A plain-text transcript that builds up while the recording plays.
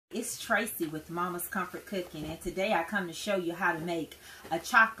It's Tracy with Mama's Comfort Cooking, and today I come to show you how to make a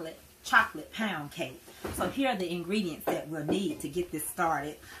chocolate pound cake. So here are the ingredients that we'll need to get this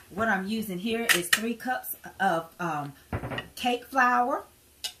started. What I'm using here is 3 cups of cake flour,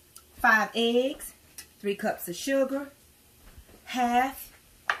 5 eggs, 3 cups of sugar, half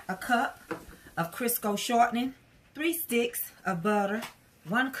a cup of Crisco shortening, 3 sticks of butter,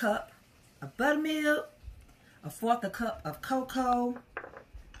 1 cup of buttermilk, 1/4 cup of cocoa,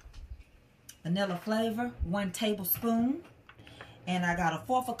 vanilla flavor, 1 tablespoon, and I got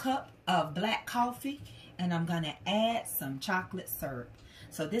 1/4 cup of black coffee, and I'm gonna add some chocolate syrup.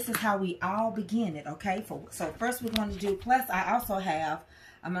 So this is how we all begin it, okay? So first we're going to do, plus I also have,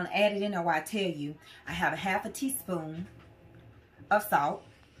 I'm gonna add it in there while I tell you, I have 1/2 teaspoon of salt,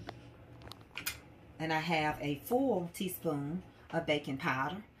 and I have a full teaspoon of baking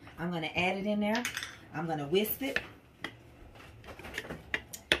powder. I'm gonna add it in there. I'm gonna whisk it.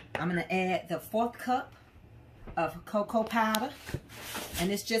 I'm going to add the 1/4 cup of cocoa powder. And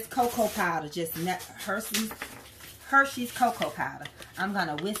it's just cocoa powder, just Hershey's cocoa powder. I'm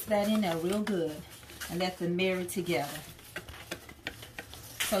going to whisk that in there real good and let them marry together.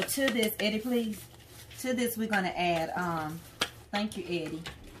 So to this, Eddie, please. To this, we're going to add, thank you, Eddie.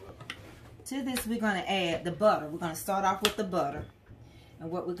 To this, we're going to add the butter. We're going to start off with the butter. And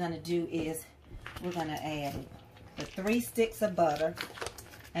what we're going to do is we're going to add the 3 sticks of butter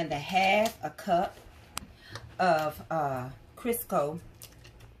and the 1/2 cup of Crisco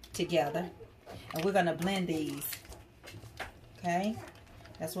together, and we're gonna blend these. Okay,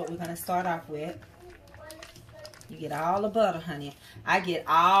 that's what we're gonna start off with. You get all the butter, honey. I get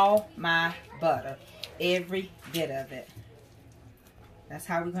all my butter, every bit of it. That's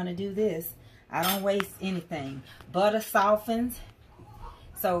how we're gonna do this. I don't waste anything. Butter softens,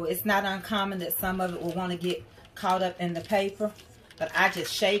 so it's not uncommon that some of it will want to get caught up in the paper. But I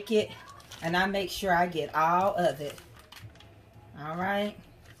just shake it, and I make sure I get all of it. All right?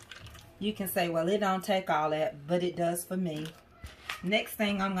 You can say, well, it don't take all that, but it does for me. Next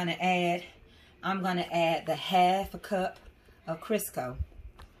thing I'm going to add the 1/2 cup of Crisco.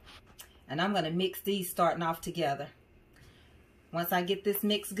 And I'm going to mix these starting off together. Once I get this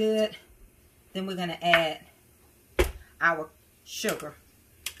mixed good, then we're going to add our sugar.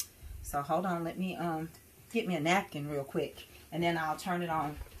 So hold on, let me get me a napkin real quick. And then I'll turn it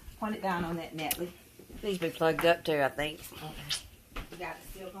on. Point it down on that Natalie. It needs to be plugged up too, I think. Okay. You got it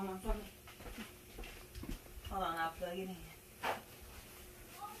still going for me? Hold on, I'll plug it in.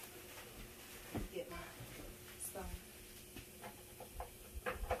 Get my stone.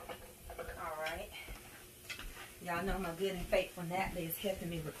 Alright. Y'all know my good and faithful Natalie is helping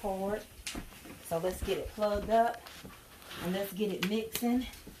me record. So let's get it plugged up. And let's get it mixing.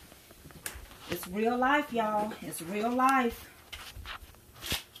 It's real life, y'all. It's real life.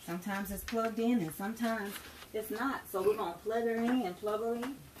 Sometimes it's plugged in and sometimes it's not. So we're going to plug her in.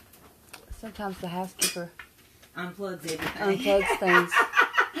 Sometimes the housekeeper unplugs everything. Unplugs things.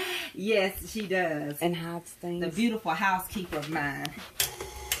 Yes, she does. And hides things. The beautiful housekeeper of mine.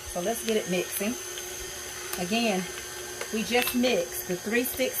 So let's get it mixing. Again, we just mixed the 3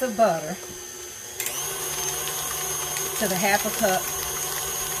 sticks of butter to the 1/2 cup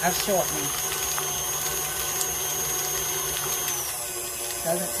of shortening.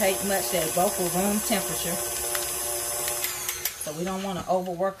 Doesn't take much. They both are room temperature. So we don't want to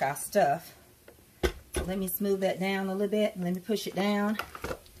overwork our stuff. So let me smooth that down a little bit. Let me push it down.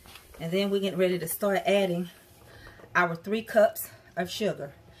 And then we're getting ready to start adding our 3 cups of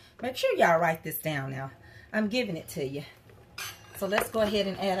sugar. Make sure y'all write this down now. I'm giving it to you. So let's go ahead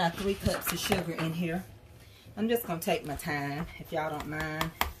and add our 3 cups of sugar in here. I'm just going to take my time, if y'all don't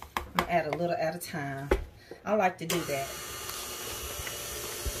mind. I'm going to add a little at a time. I like to do that.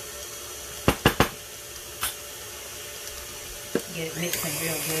 Get it mixing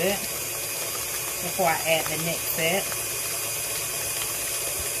real good before I add the next set.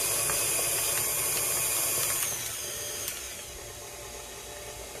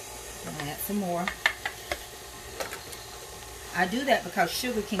 I'll add some more. I do that because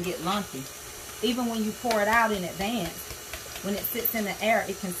sugar can get lumpy. Even when you pour it out in advance, when it sits in the air,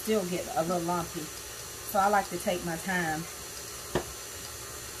 it can still get a little lumpy. So I like to take my time.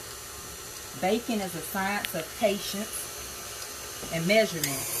 Baking is a science of patience and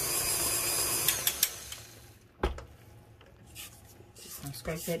measurement. Just gonna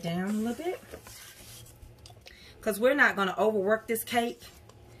scrape that down a little bit, because we're not gonna overwork this cake.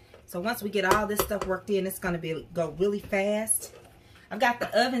 So once we get all this stuff worked in, it's gonna go really fast. I've got the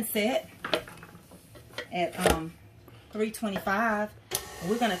oven set at 325.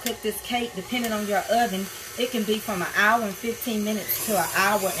 We're gonna cook this cake, depending on your oven, It can be from an hour and 15 minutes to an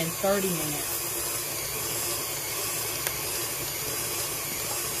hour and 30 minutes.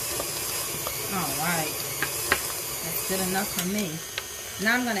 All right. That's good enough for me.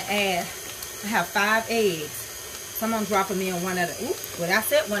 Now I'm going to add, I have 5 eggs. So I'm going to drop them in one at a, well, I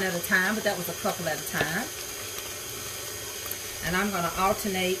said one at a time, but that was a couple at a time. And I'm going to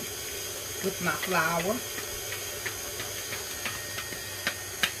alternate with my flour.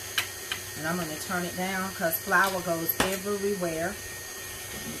 And I'm going to turn it down because flour goes everywhere.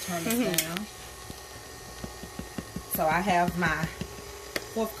 Let me turn this down. So I have my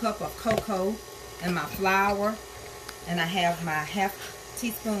 4th cup of cocoa and my flour. And I have my half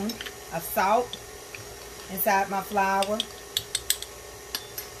teaspoon of salt inside my flour.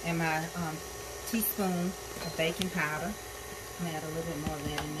 And my teaspoon of baking powder. I'm going to add a little bit more of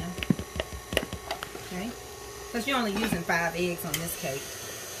that in there. Okay? Because you're only using 5 eggs on this cake.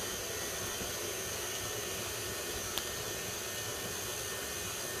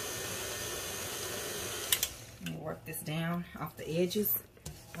 Let me work this down off the edges,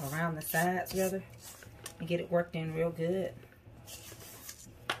 around the sides rather, and get it worked in real good.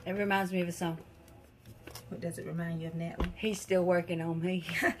 It reminds me of a song. What does it remind you of, Natalie? He's still working on me.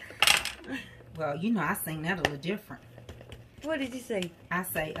 Well, you know I sing that a little different. What did you say? I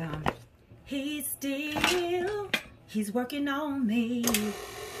say, he's working on me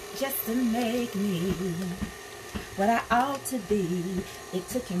just to make me what I ought to be. It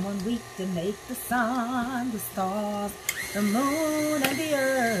took him 1 week to make the sun, the stars, the moon, and the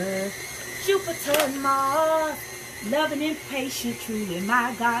earth, Jupiter and Mars. Loving and patient, truly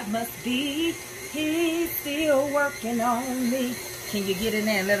my God must be. He's still working on me. Can you get in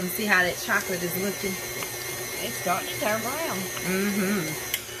there and let them see how that chocolate is looking? It's starting to turn brown.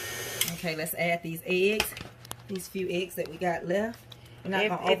 Okay, let's add these eggs. These few eggs that we got left. We're not going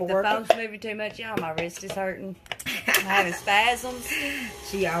to If the overwork phone's moving too much, y'all, my wrist is hurting. I'm having spasms.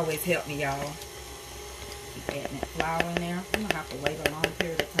 She always help me, y'all. Keep adding that flour in there. I'm going to have to wait a long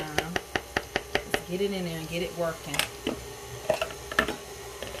period of time. Let's get it in there and get it working.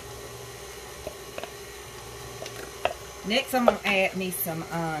 Next, I'm going to add me some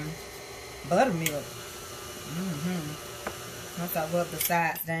buttermilk. Once I rub the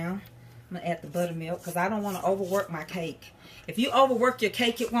sides down, I'm going to add the buttermilk because I don't want to overwork my cake. If you overwork your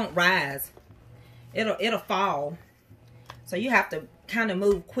cake, it won't rise. It'll fall. So you have to kind of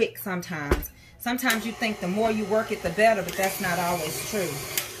move quick sometimes. Sometimes you think the more you work it, the better, but that's not always true.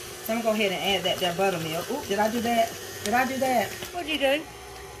 So I'm going to go ahead and add that buttermilk. Ooh, did I do that? Did I do that? What'd you do?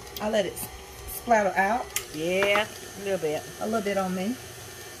 I let it splatter out. Yeah, a little bit. A little bit on me.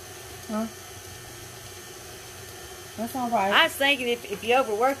 Huh? That's all right. I was thinking if you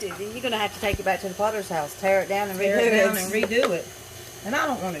overworked it, then you're going to have to take it back to the potter's house, tear it down and Tear it down and redo it. And I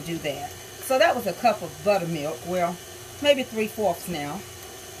don't want to do that. So that was a cup of buttermilk. Well, maybe 3/4 now.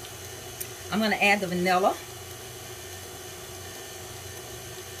 I'm going to add the vanilla.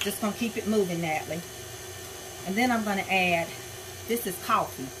 Just going to keep it moving, Natalie. And then I'm going to add, this is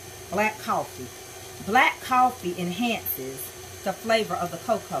coffee, black coffee. Black coffee enhances the flavor of the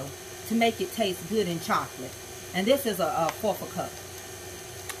cocoa to make it taste good in chocolate. And this is a 1/4 cup.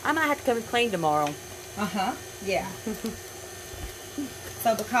 I might have to come and clean tomorrow. Yeah.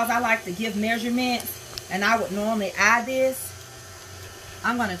 So because I like to give measurements, and I would normally add this,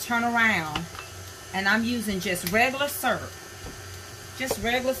 I'm going to turn around, and I'm using just regular syrup. Just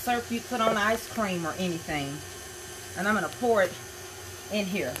regular syrup you put on ice cream or anything. And I'm going to pour it in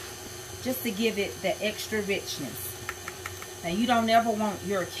here, just to give it the extra richness. Now you don't ever want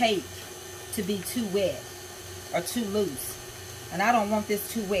your cake to be too wet or too loose. And I don't want this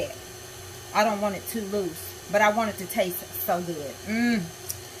too wet. I don't want it too loose. But I want it to taste so good.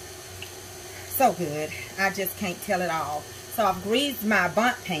 So good. I just can't tell it all. So I've greased my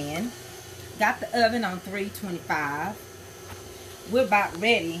bundt pan. Got the oven on 325. We're about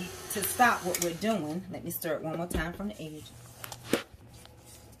ready to stop what we're doing. Let me stir it one more time from the edge.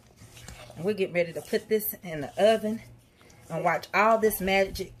 And we're getting ready to put this in the oven and watch all this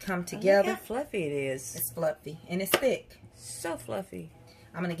magic come together. Look how fluffy it is. It's fluffy and it's thick. So fluffy.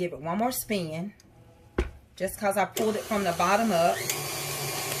 I'm going to give it one more spin. Just because I pulled it from the bottom up.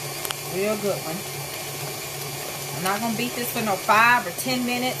 Real good one. I'm not going to beat this for no 5 or 10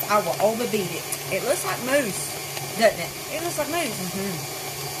 minutes. I will overbeat it. It looks like mousse, doesn't it? It looks like mousse.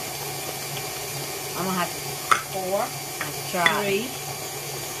 I'm going to have to 4, let's try.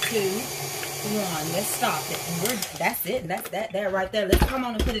 3, 2, 1. Let's stop it. And that's it. That's that there right there. Let's come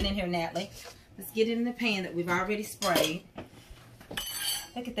on and put it in here, Natalie. Let's get it in the pan that we've already sprayed.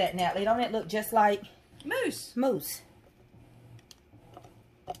 Look at that, Natalie. Don't it look just like Mousse. mousse?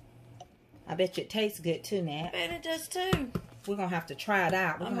 I bet you it tastes good too, Nat. I bet it does too. We're going to have to try it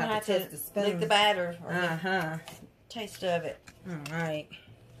out. We're going to have to test the spoon. Lick the batter. Or the taste of it. All right.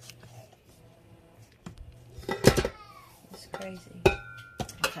 It's crazy.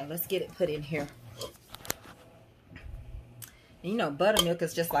 Okay, let's get it put in here. And you know, buttermilk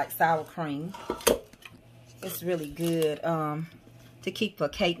is just like sour cream. It's really good to keep a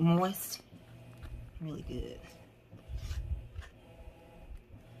cake moist. Really good.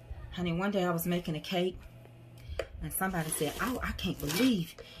 Honey, one day I was making a cake. And somebody said, oh, I can't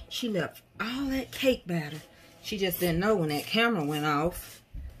believe she left all that cake batter. She just didn't know when that camera went off.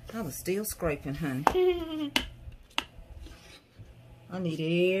 I was still scraping, honey. I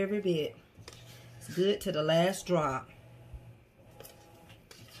need every bit. It's good to the last drop.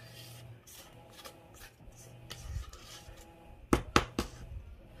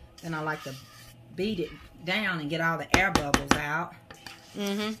 Then I like to beat it down and get all the air bubbles out.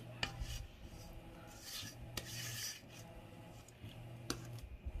 And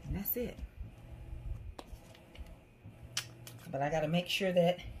that's it. But I got to make sure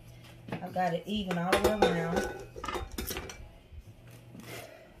that I've got it even all the way around.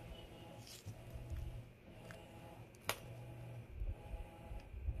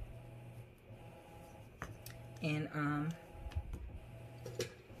 And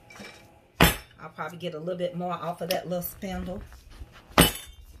I'll probably get a little bit more off of that little spindle.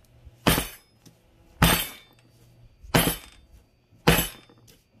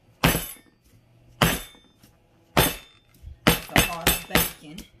 The heart of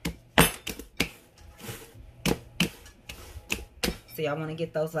bacon. See, I want to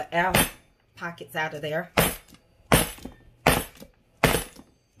get those little air pockets out of there.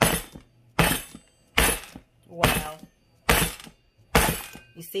 Wow.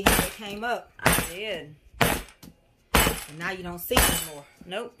 You see how they came up? I did. And now you don't see it anymore.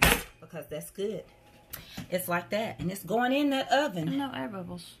 Nope. Because that's good. It's like that. And it's going in that oven. No air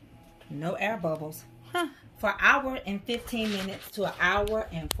bubbles. No air bubbles. Huh. For an hour and 15 minutes to an hour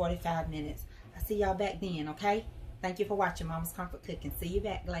and 45 minutes. I'll see y'all back then, okay? Thank you for watching Mama's Comfort Cooking. See you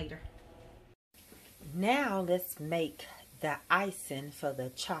back later. Now let's make the icing for the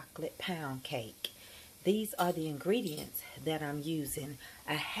chocolate pound cake. These are the ingredients that I'm using.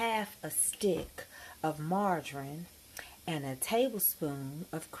 A half a stick of margarine and a tablespoon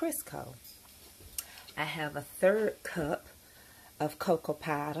of Crisco. I have a 1/3 cup of cocoa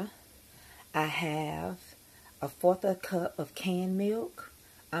powder. I have a 1/4 cup of canned milk.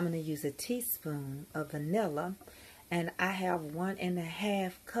 I'm going to use a teaspoon of vanilla. And I have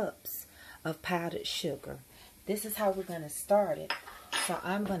 1½ cups of powdered sugar. This is how we're going to start it. So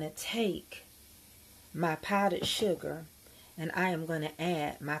I'm going to take my powdered sugar and I am going to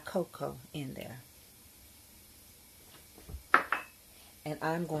add my cocoa in there. And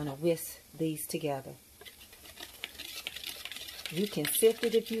I'm going to whisk these together. You can sift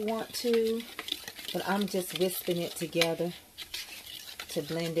it if you want to, but I'm just whisking it together to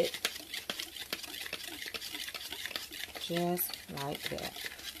blend it just like that.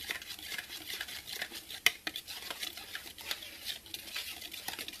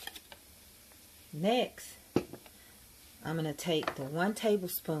 Next, I'm going to take the 1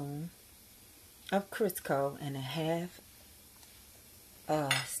 tablespoon of Crisco and a half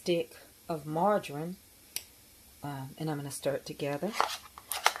stick of margarine, and I'm going to stir it together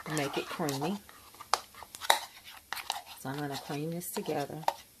and make it creamy. So I'm going to cream this together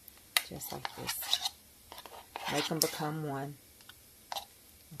just like this. Make them become one.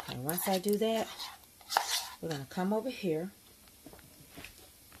 Okay, once I do that, we're going to come over here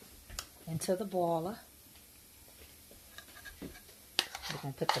into the boiler. We're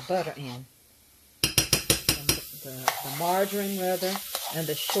going to put the butter in. The margarine rather, and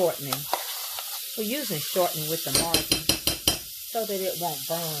the shortening. We're using shortening with the margarine so that it won't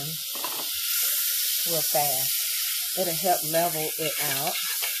burn real fast. It'll help level it out.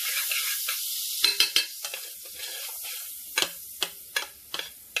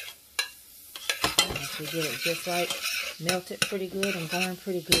 Once we get it just right, melted pretty good and burned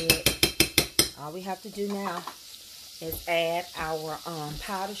pretty good. All we have to do now is add our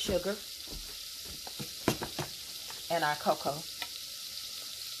powdered sugar and our cocoa.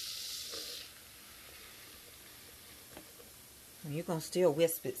 And you're going to still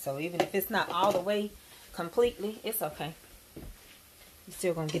whisk it, so even if it's not all the way completely, it's okay. You're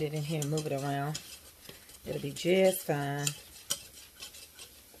still going to get it in here and move it around. It'll be just fine.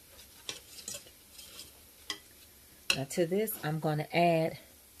 Now to this, I'm going to add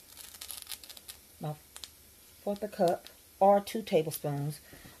my 1/4 cup or 2 tablespoons,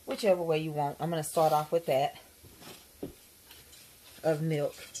 whichever way you want. I'm going to start off with that of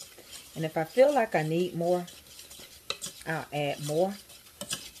milk. And if I feel like I need more, I'll add more.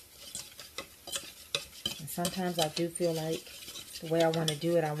 And sometimes I do feel like the way I want to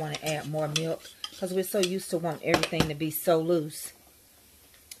do it, I want to add more milk because we're so used to wanting everything to be so loose.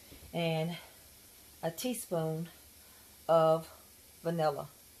 And a teaspoon of vanilla.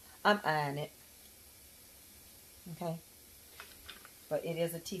 I'm eyeing it. Okay? But it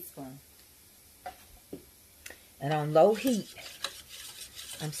is a teaspoon. And on low heat,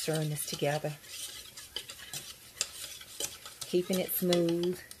 I'm stirring this together. Keeping it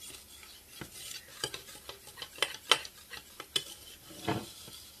smooth.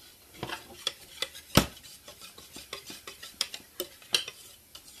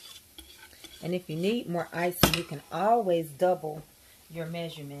 And if you need more icing, you can always double your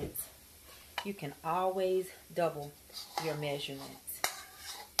measurements. You can always double your measurements.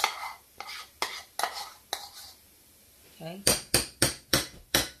 Okay. I'm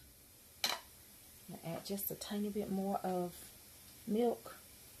gonna add just a tiny bit more of milk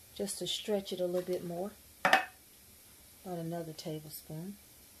just to stretch it a little bit more. About another tablespoon.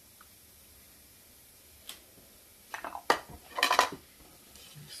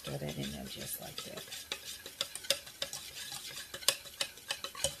 Stir that in there just like that.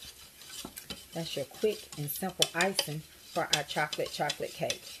 That's your quick and simple icing for our chocolate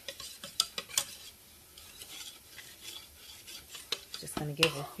cake. Just going to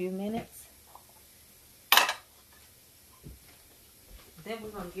give it a few minutes. Then we're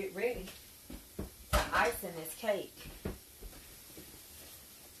going to get ready to icing this cake.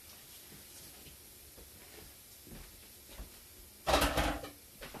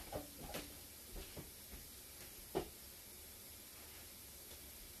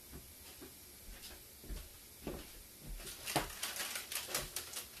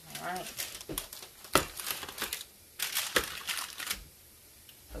 Alright.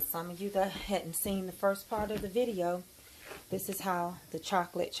 For some of you that hadn't seen the first part of the video, this is how the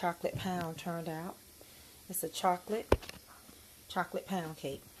chocolate pound turned out. It's a chocolate pound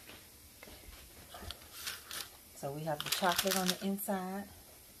cake. So we have the chocolate on the inside,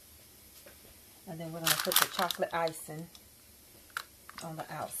 and then we're going to put the chocolate icing on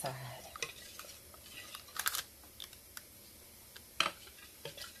the outside.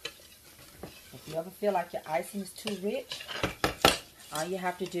 If you ever feel like your icing is too rich, all you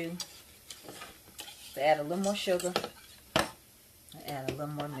have to do is add a little more sugar and add a little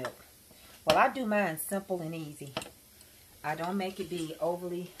more milk. Well, I do mine simple and easy. I don't make it be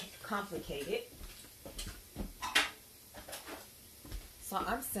overly complicated. So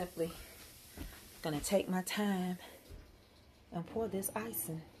I'm simply going to take my time and pour this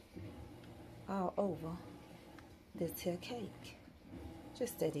icing all over this here cake.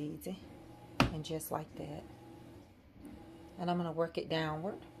 Just that easy. And just like that. And I'm going to work it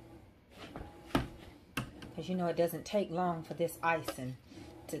downward. Because you know it doesn't take long for this icing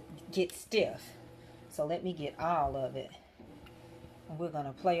to get stiff. So let me get all of it. And we're going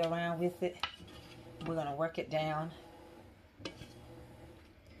to play around with it. We're going to work it down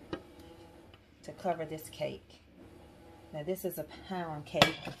to cover this cake. Now this is a pound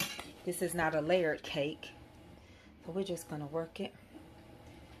cake. This is not a layered cake. So we're just going to work it.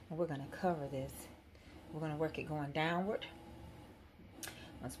 And we're going to cover this. We're going to work it going downward.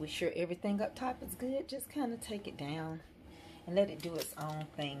 Once we're sure everything up top is good, just kind of take it down and let it do its own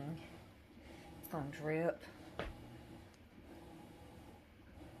thing. It's going to drip.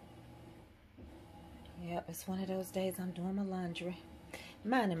 Yep, it's one of those days I'm doing my laundry,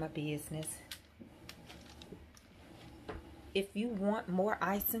 minding my business. If you want more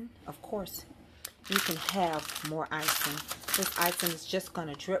icing, of course, you can have more icing. This icing is just going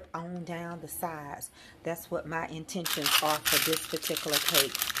to drip on down the sides. That's what my intentions are for this particular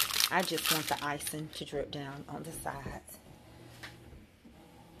cake. I just want the icing to drip down on the sides.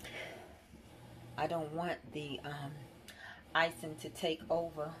 I don't want the icing to take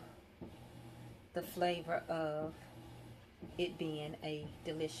over the flavor of it being a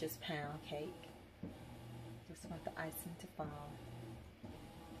delicious pound cake. Just want the icing to fall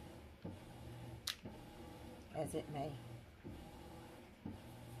as it may.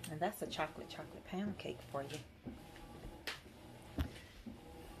 And that's a chocolate pound cake for you.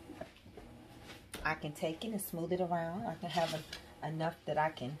 I can take it and smooth it around. I can have enough that I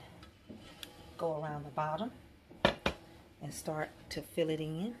can go around the bottom and start to fill it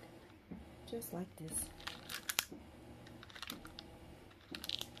in. Just like this.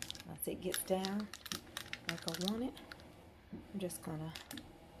 Once it gets down like I want it, I'm just going to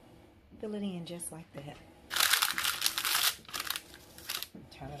fill it in just like that.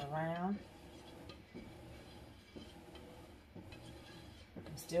 Turn it around.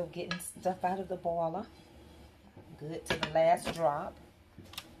 I'm Still getting stuff out of the boiler. Good to the last drop.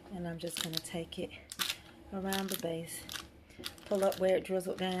 And I'm just going to take it around the base. Pull up where it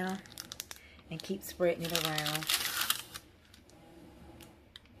drizzled down and keep spreading it around.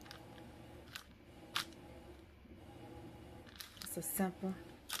 It's a simple,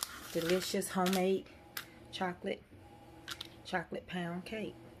 delicious homemade chocolate pound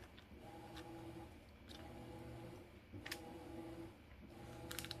cake.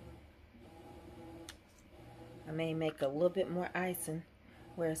 I may make a little bit more icing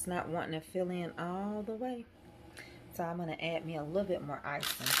where it's not wanting to fill in all the way. So I'm going to add me a little bit more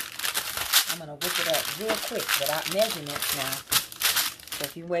icing. I'm going to whip it up real quick without measurements now. So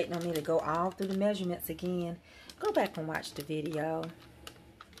if you're waiting on me to go all through the measurements again, go back and watch the video.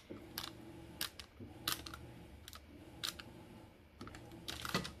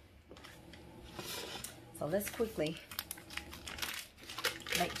 So let's quickly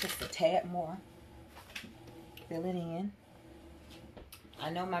make just a tad more. Fill it in.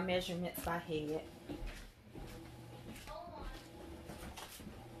 I know my measurements by head.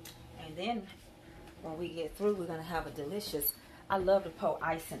 And then when we get through, we're going to have a delicious, I love to pour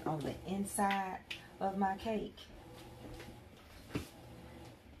icing on the inside of my cake.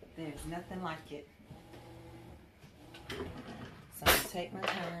 There's nothing like it. So I'm going to take my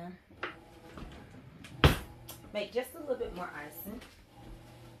time. Make just a little bit more icing.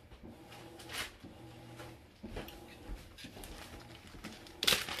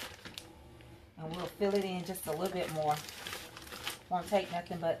 And we'll fill it in just a little bit more. Won't take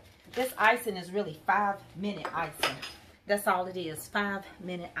nothing, but this icing is really 5-minute icing. That's all it is,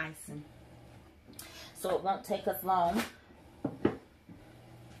 5-minute icing. So it won't take us long.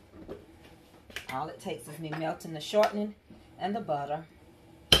 All it takes is me melting the shortening and the butter.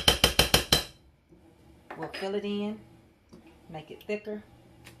 We'll fill it in, make it thicker.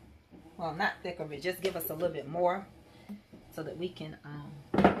 Well, not thicker, but just give us a little bit more so that we can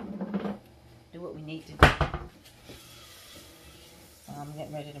do what we need to do. So I'm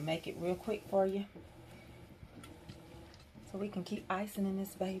getting ready to make it real quick for you so we can keep icing in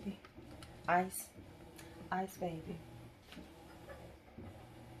this baby. Ice baby.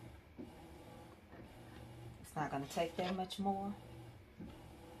 It's not going to take that much more.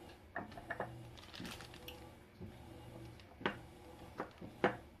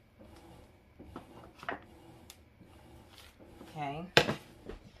 Okay.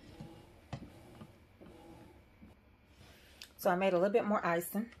 So I made a little bit more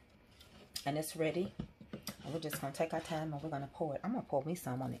icing and it's ready. And we're just going to take our time and we're going to pour it. I'm going to pour me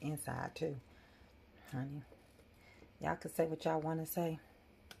some on the inside too, honey. Y'all can say what y'all want to say,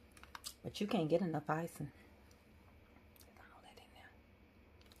 but you can't get enough icing. Get all that in there.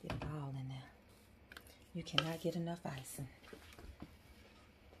 Get it all in there. You cannot get enough icing.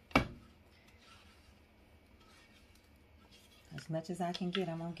 As much as I can get,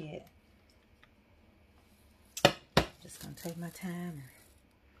 I'm going to get. Just going to take my time and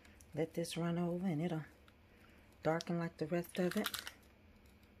let this run over and it'll darken like the rest of it.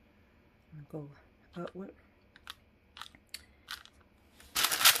 I'll go upward.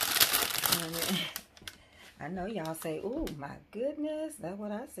 And I know y'all say, "Ooh, my goodness," that's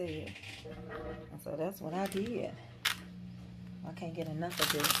what I said. And so that's what I did. I can't get enough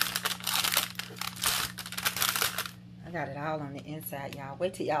of this. I got it all on the inside, y'all.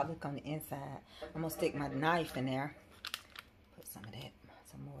 Wait till y'all look on the inside. I'm going to stick my knife in there. Put some of that,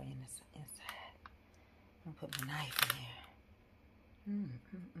 some more in this inside. I'm going to put my knife in there.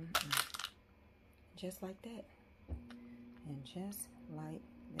 Just like that. And just like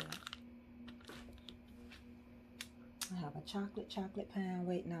that. I have a chocolate pound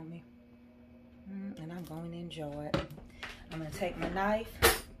waiting on me. And I'm going to enjoy it. I'm going to take my knife,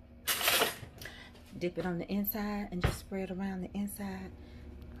 dip it on the inside, and just spread around the inside.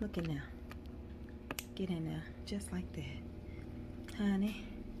 Look in there. Get in there. Just like that. Honey,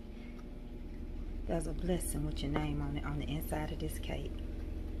 there's a blessing with your name on it on the inside of this cake.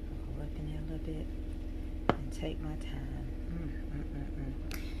 I'll go up in there a little bit and take my time.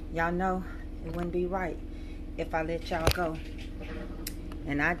 Y'all know it wouldn't be right if I let y'all go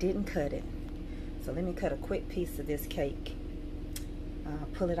and I didn't cut it. So let me cut a quick piece of this cake.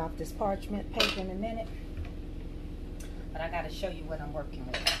 Pull it off this parchment paper in a minute. But I got to show you what I'm working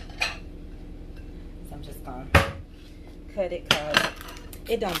with. So I'm just going to cut it because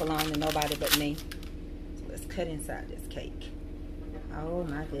it don't belong to nobody but me. So let's cut inside this cake. Oh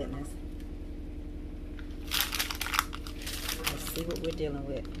my goodness. Let's see what we're dealing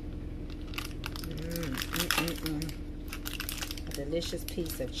with. A delicious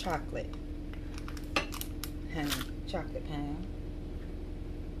piece of chocolate. Honey, chocolate pound.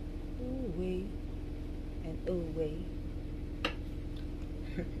 Ooh wee. And ooh wee.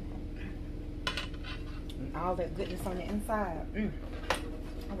 And all that goodness on the inside.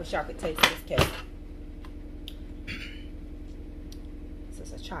 I wish y'all could taste this cake. This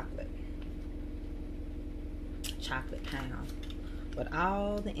is a chocolate pound, but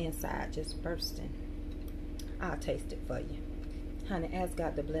all the inside just bursting. I'll taste it for you. Honey, ask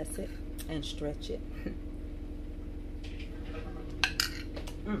God to bless it and stretch it.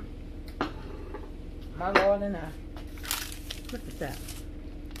 My Lord and I. Look at that.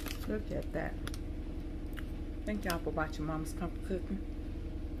 Look at that. Thank y'all for watching Mama's Comfort Cooking.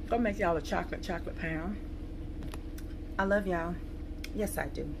 Go make y'all a chocolate pound. I love y'all. Yes, I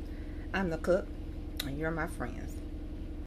do. I'm the cook, and you're my friends.